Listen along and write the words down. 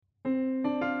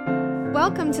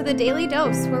Welcome to the Daily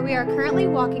Dose, where we are currently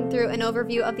walking through an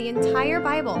overview of the entire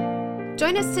Bible.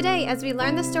 Join us today as we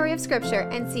learn the story of Scripture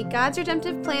and see God's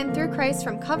redemptive plan through Christ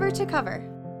from cover to cover.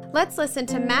 Let's listen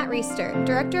to Matt Reisetter,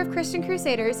 Director of Christian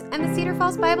Crusaders and the Cedar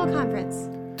Falls Bible Conference.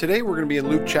 Today we're going to be in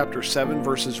Luke chapter 7,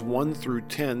 verses 1 through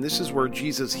 10. This is where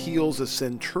Jesus heals a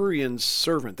centurion's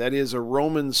servant, that is, a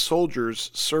Roman soldier's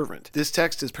servant. This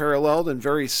text is paralleled and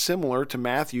very similar to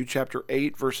Matthew chapter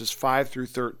 8, verses 5 through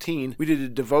 13. We did a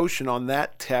devotion on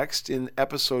that text in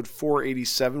episode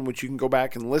 487, which you can go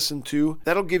back and listen to.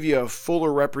 That'll give you a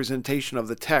fuller representation of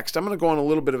the text. I'm going to go on a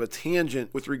little bit of a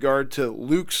tangent with regard to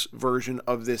Luke's version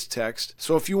of this text.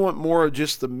 So if you want more of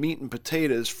just the meat and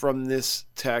potatoes from this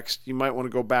text, you might want to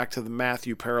go back to the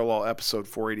Matthew parallel episode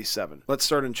 487. Let's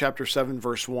start in chapter 7,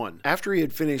 verse 1. After he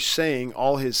had finished saying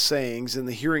all his sayings in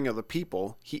the hearing of the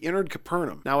people, he entered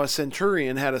Capernaum. Now a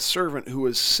centurion had a servant who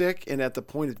was sick and at the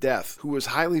point of death, who was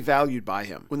highly valued by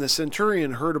him. When the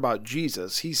centurion heard about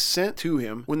Jesus, he sent to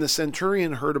him elders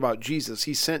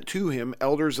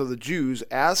of the Jews,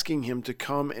 asking him to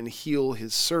come and heal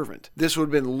his servant. This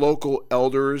would have been local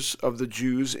elders of the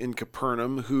Jews in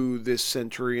Capernaum who this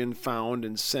centurion found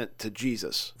and sent to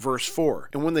Jesus. Verse 4,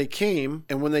 And when they came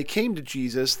to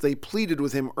Jesus, they pleaded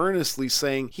with him earnestly,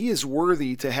 saying, He is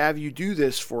worthy to have you do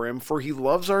this for him, for he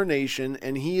loves our nation,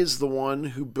 and he is the one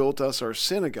who built us our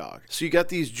synagogue. So you got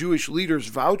these Jewish leaders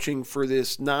vouching for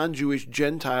this non-Jewish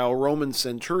Gentile Roman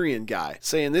centurion guy,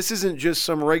 saying this isn't just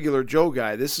some regular Joe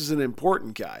guy, this is an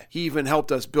important guy. He even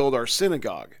helped us build our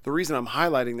synagogue. The reason I'm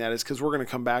highlighting that is because we're going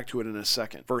to come back to it in a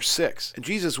second. Verse 6, And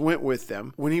Jesus went with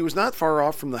them. When he was not far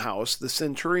off from the house, the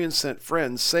centurion sent friends,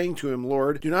 saying to him,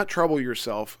 Lord, do not trouble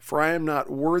yourself, for I am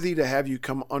not worthy to have you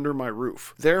come under my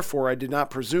roof. Therefore I did not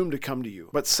presume to come to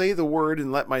you. But say the word,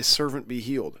 and let my servant be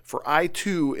healed. For I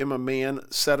too am a man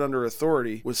set under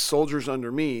authority, with soldiers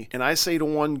under me. And I say to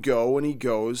one, Go, and he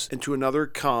goes, and to another,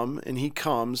 Come, and he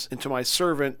comes, and to my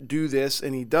servant, Do this,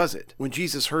 and he does it. When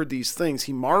Jesus heard these things,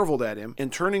 he marveled at him,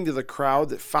 and turning to the crowd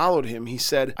that followed him, he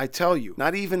said, I tell you,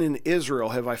 not even in Israel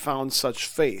have I found such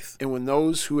faith. And when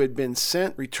those who had been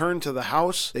sent returned to the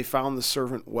house, they found the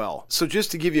servant well. So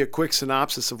just to give you a quick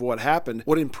synopsis of what happened,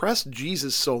 what impressed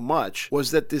Jesus so much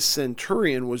was that this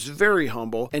centurion was very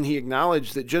humble, and he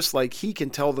acknowledged that just like he can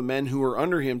tell the men who are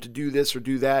under him to do this or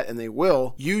do that, and they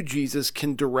will, you, Jesus,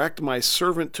 can direct my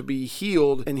servant to be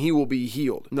healed, and he will be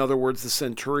healed. In other words, the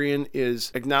centurion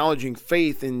is acknowledging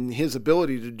faith in his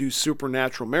ability to do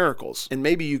supernatural miracles. And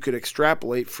maybe you could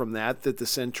extrapolate from that the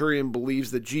centurion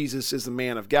believes that Jesus is the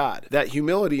man of God. That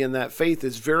humility and that faith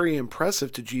is very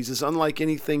impressive to Jesus, unlike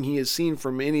anything he has seen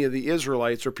from any of the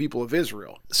Israelites or people of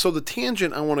Israel. So the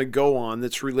tangent I want to go on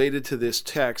that's related to this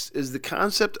text is the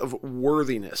concept of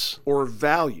worthiness or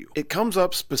value. It comes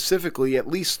up specifically at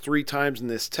least 3 times in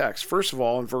this text. First of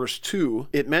all, in verse 2,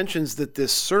 it mentions that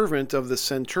this servant of the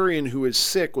centurion who is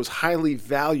sick was highly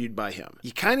valued by him.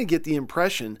 You kind of get the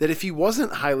impression that if he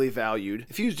wasn't highly valued,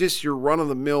 if he was just your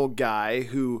run-of-the-mill guy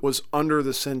who was under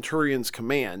the centurion's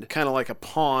command, kind of like a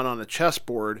pawn on a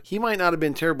chessboard, he might not have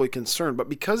been terribly concerned, but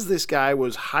because this guy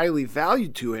was highly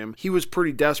valued to him, he was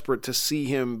pretty desperate to see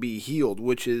him be healed,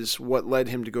 which is what led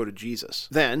him to go to Jesus.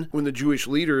 Then, when the Jewish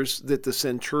leaders that the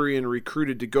centurion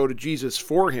recruited to go to Jesus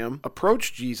for him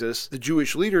approached Jesus, the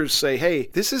Jewish leaders say, hey,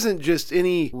 this isn't just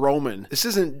any Roman. This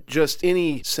isn't just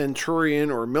any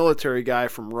centurion or military guy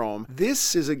from Rome.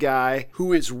 This is a guy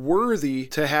who is worthy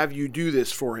to have you do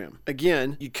this for him.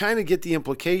 Again, you kind of get the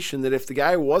implication that if the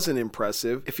guy wasn't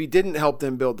impressive, if he didn't help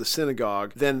them build the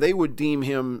synagogue, then they would deem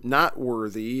him not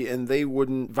worthy and they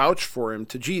wouldn't vouch for him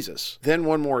to Jesus. Then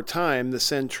one more time, the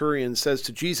centurion says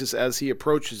to Jesus as he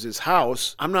approaches his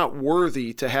house, I'm not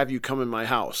worthy to have you come in my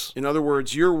house. In other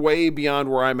words, you're way beyond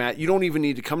where I'm at. You don't even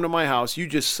need to come to my house. You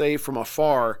just say from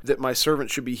afar that my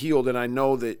servant should be healed, and I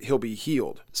know that he'll be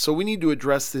healed. So we need to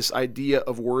address this idea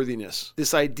of worthiness,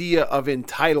 this idea of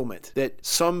entitlement, that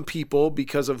some people,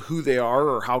 because of who they are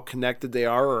or how connected they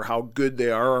are or how good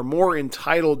they are more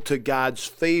entitled to God's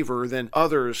favor than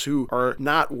others who are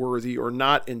not worthy or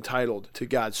not entitled to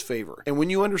God's favor. And when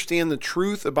you understand the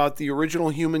truth about the original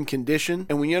human condition,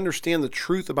 and when you understand the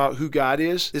truth about who God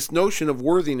is, this notion of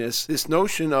worthiness, this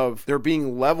notion of there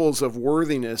being levels of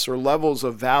worthiness or levels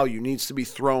of value needs to be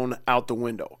thrown out the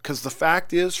window. Because the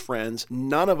fact is, friends,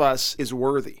 none of us is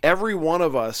worthy. Every one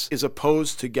of us is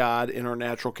opposed to God in our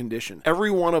natural condition.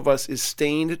 Every one of us is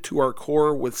stained to our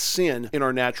core with sin in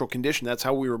our natural condition. That's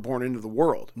how we were born into the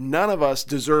world. None of us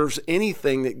deserves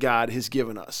anything that God has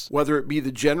given us, whether it be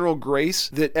the general grace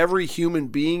that every human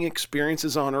being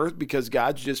experiences on earth because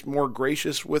God's just more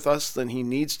gracious with us than he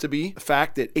needs to be. The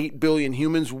fact that 8 billion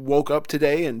humans woke up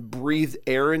today and breathed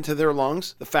air into their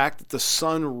lungs. The fact that the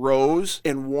sun rose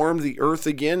and warmed the earth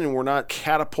again and we're not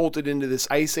catapulted into this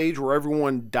ice age where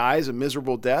everyone dies a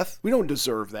miserable death. We don't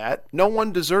deserve that. No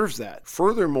one deserves that.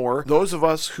 Furthermore, those of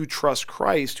us who trust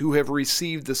Christ, who have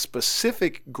received the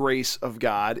specific grace of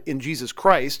God in Jesus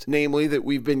Christ, namely that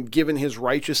we've been given his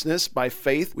righteousness by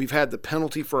faith. We've had the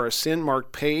penalty for our sin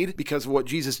mark paid because of what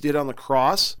Jesus did on the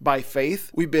cross by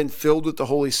faith. We've been filled with the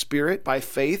Holy Spirit by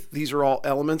faith. These are all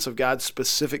elements of God's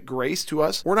specific grace to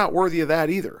us. We're not worthy of that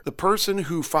either. The person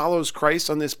who follows Christ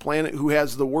on this planet who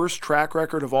has the worst track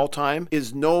record of all time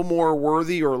is no more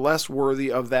worthy or less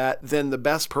worthy of that than the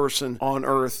best person on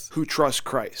earth who trusts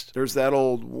Christ. There's that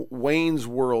old Wayne's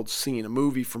World scene, a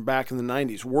movie from back in the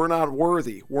 90s. We're not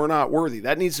worthy. We're not worthy.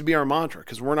 That needs to be our mantra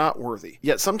because we're not worthy.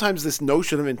 Yet sometimes this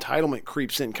notion of entitlement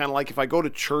creeps in, kind of like if I go to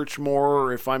church more,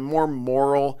 or if I'm more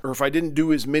moral, or if I didn't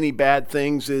do as many bad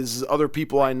things as other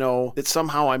people I know, that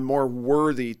somehow I'm more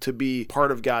worthy to be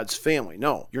part of God's family.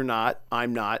 No, you're not.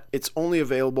 I'm not. It's only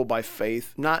available by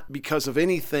faith, not because of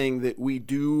anything that we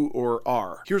do or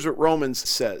are. Here's what Romans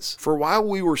says. For while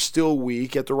we were still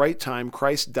weak, at the right time,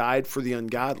 Christ died for the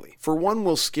ungodly. For one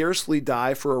will scarcely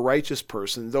die for a righteous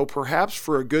person, though perhaps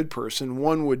for a good person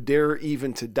one would dare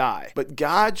even to die. But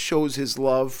God shows his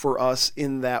love for us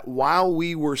in that while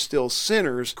we were still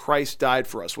sinners, Christ died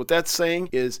for us. What that's saying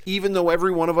is, even though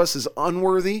every one of us is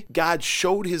unworthy, God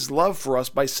showed his love for us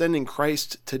by sending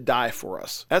Christ to die for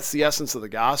us. That's the essence of the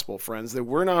gospel, friends, that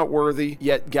we're not worthy,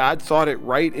 yet God thought it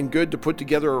right and good to put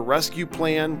together a rescue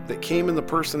plan that came in the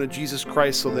person of Jesus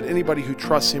Christ so that anybody who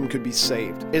trusts him could be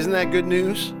saved. Isn't that good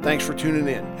news? Thanks for tuning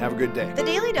in. Have a good day. The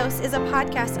Daily Dose is a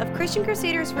podcast of Christian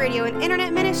Crusaders Radio and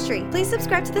Internet Ministry. Please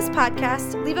subscribe to this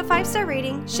podcast, leave a 5-star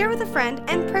rating, share with a friend,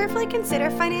 and prayerfully consider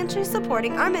financially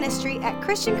supporting our ministry at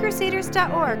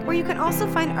ChristianCrusaders.org, where you can also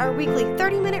find our weekly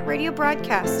 30-minute radio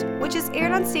broadcast, which is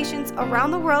aired on stations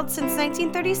around the world since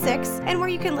 1936, and where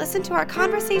you can listen to our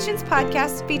Conversations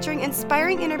podcast featuring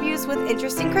inspiring interviews with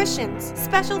interesting Christians.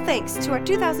 Special thanks to our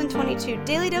 2022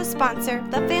 Daily Dose sponsor,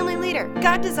 The Family Leader.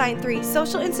 God designed 3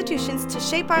 social institutions to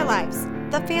shape our lives: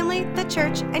 the family, the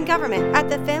church, and government. At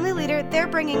The Family Leader, they're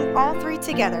bringing all 3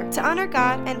 together to honor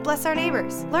God and bless our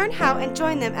neighbors. Learn how and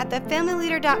join them at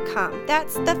thefamilyleader.com.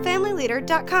 That's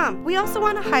thefamilyleader.com. We also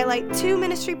want to highlight 2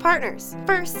 ministry partners.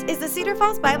 First is the Cedar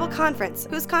Falls Bible Conference,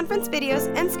 whose conference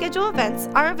videos and schedule events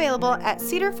are available at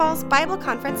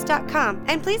cedarfallsbibleconference.com.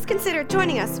 And please consider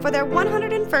joining us for their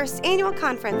 101st annual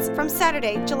conference from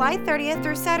Saturday, July 30th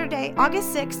through Saturday,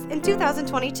 August 6th in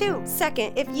 2022.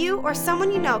 Second, if you or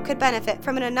someone you know could benefit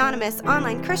from an anonymous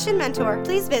online Christian mentor,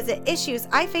 please visit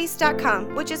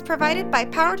issuesiface.com, which is provided by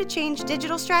Power to Change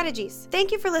Digital Strategies.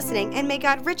 Thank you for listening, and may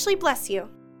God richly bless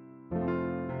you.